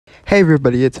Hey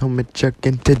everybody, it's Helmet Chuck,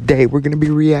 and today we're gonna be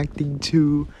reacting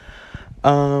to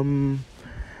a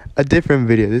different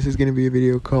video. This is gonna be a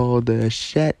video called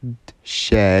Shed.mov.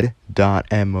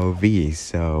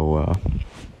 So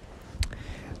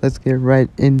let's get right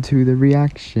into the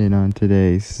reaction on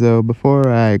today. So before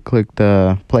I click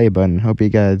the play button, hope you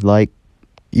guys like.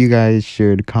 You guys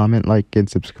should comment, like, and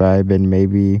subscribe, and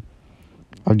maybe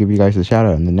I'll give you guys a shout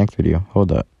out in the next video.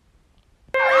 Hold up.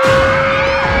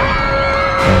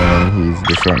 And he's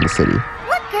destroying the city. Look,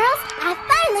 girls, I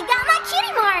finally got my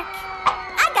cutie mark.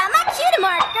 I got my cutie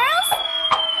mark, girls.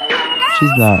 Girls,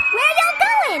 She's not. where y'all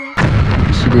going?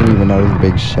 She didn't even notice the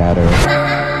big shadow.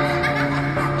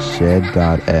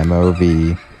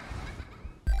 Shed.mov.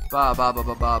 Okay,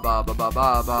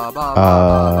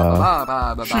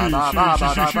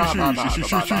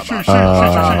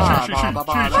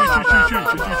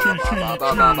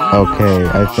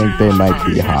 I think they might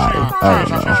be high. I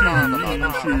don't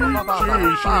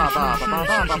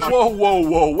know.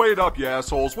 Whoa, wait up, you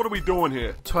assholes. What are we doing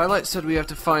here? Twilight said we have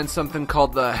to find something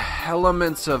called the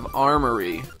Elements of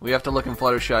Armory. We have to look in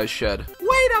Fluttershy's shed.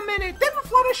 Wait a minute, didn't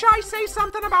Fluttershy say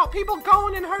something about people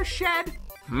going in her shed?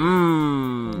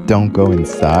 Don't go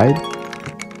inside?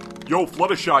 Yo,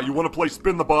 Fluttershy, you want to play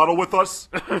spin the bottle with us?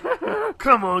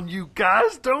 Come on, you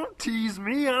guys, don't tease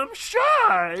me, I'm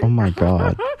shy. Oh my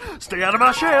god. Stay out of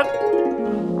my shed.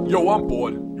 Yo, I'm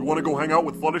bored. You want to go hang out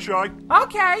with Fluttershy?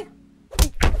 Okay.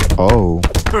 Oh.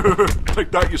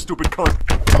 Take that, you stupid cunt.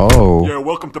 Oh. Yeah,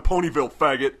 welcome to Ponyville,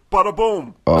 faggot. Bada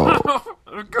boom. Oh.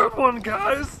 Good one,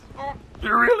 guys.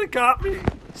 You really got me.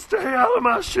 Stay out of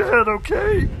my shed,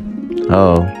 okay?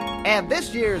 Oh. And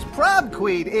this year's prom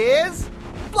queen is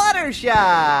Fluttershy!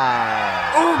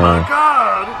 Oh my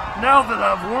god! Now that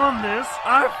I've won this,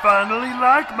 I finally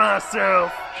like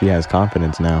myself. She has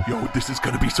confidence now. Yo, this is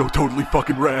gonna be so totally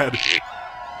fucking rad.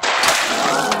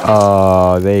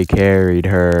 Oh, they carried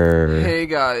her. Hey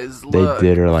guys, They look.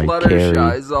 did her like carry.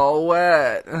 Fluttershy's all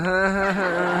wet.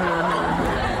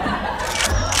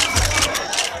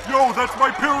 Yo, that's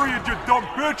my period, you dumb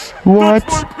bitch. What?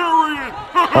 That's my period.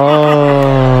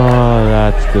 Oh,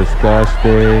 that's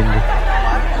disgusting.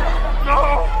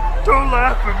 No! Don't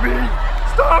laugh at me!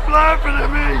 Stop laughing at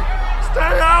me!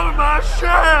 Stay out of my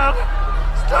shed!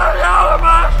 Stay out of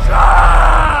my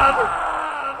shed!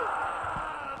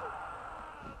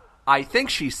 I think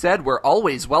she said we're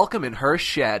always welcome in her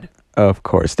shed. Of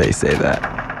course they say that.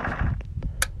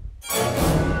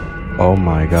 Oh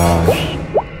my gosh.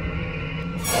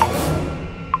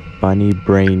 Bunny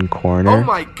Brain Corner. Oh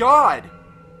my god!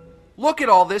 Look at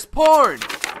all this porn!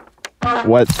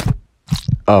 What?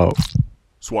 Oh.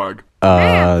 Swag.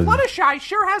 Man, Fluttershy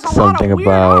sure has a lot Something of weird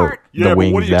about art. Yeah, the but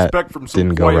wings what do you that expect from some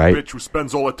didn't go quiet right. bitch who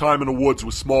spends all her time in the woods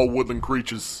with small woodland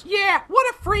creatures? Yeah, what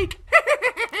a freak.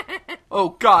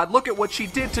 Oh god, look at what she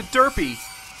did to Derpy!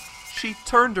 She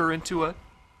turned her into a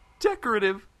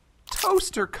decorative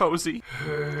toaster cozy.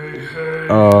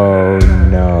 Oh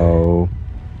no.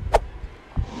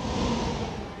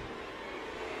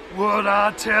 What'd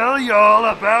I tell y'all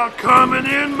about coming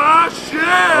in my shed?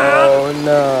 Oh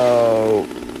no.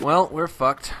 Well, we're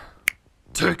fucked.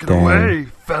 Take it Dang. away,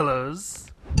 fellas.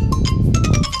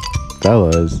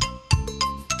 Fellas.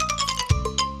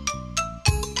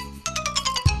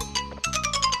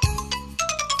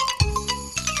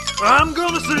 I'm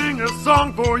gonna sing a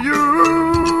song for you.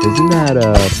 Isn't that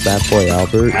Fat Boy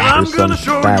Albert? And Or I'm some gonna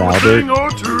show Fat you a Albert? thing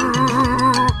or two.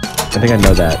 I think I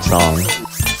know that song.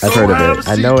 I've heard of it.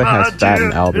 I know it has Fat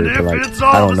and Albert, but like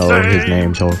I don't know his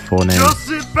name, so full name. Just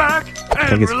sit back and I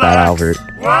think it's relax Fat Albert.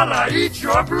 while I eat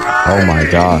your brain. Oh my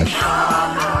gosh.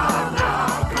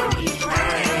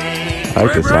 I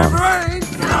like this song.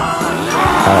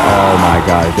 Oh my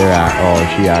god, they're at. Oh,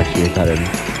 she actually cut him.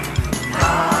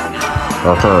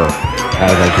 Or her,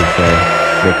 as I should say.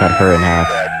 They cut her in half.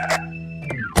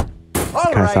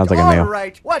 Kinda sounds like a male.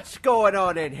 Alright, what's going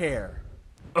on in here?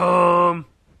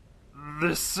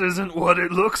 This isn't what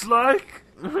it looks like.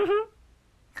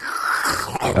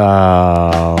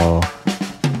 Oh.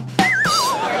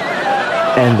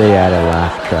 And they add a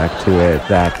laugh track to it.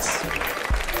 That's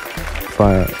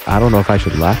fun. I don't know if I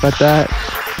should laugh at that.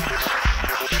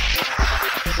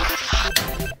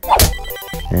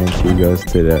 And she goes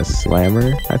to the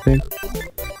slammer, I think.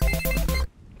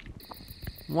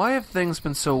 Why have things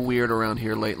been so weird around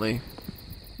here lately?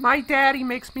 My daddy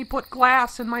makes me put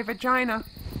glass in my vagina.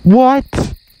 What?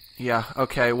 Yeah,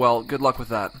 okay, well, good luck with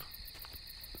that.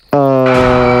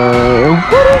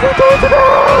 What is it doing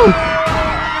today?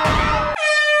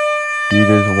 You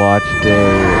just watched a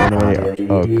anime.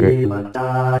 Oh, good.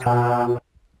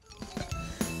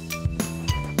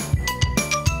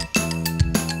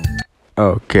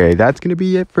 Okay, that's gonna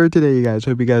be it for today, you guys.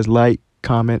 Hope you guys like,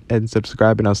 comment, and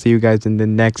subscribe, and I'll see you guys in the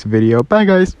next video. Bye,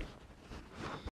 guys.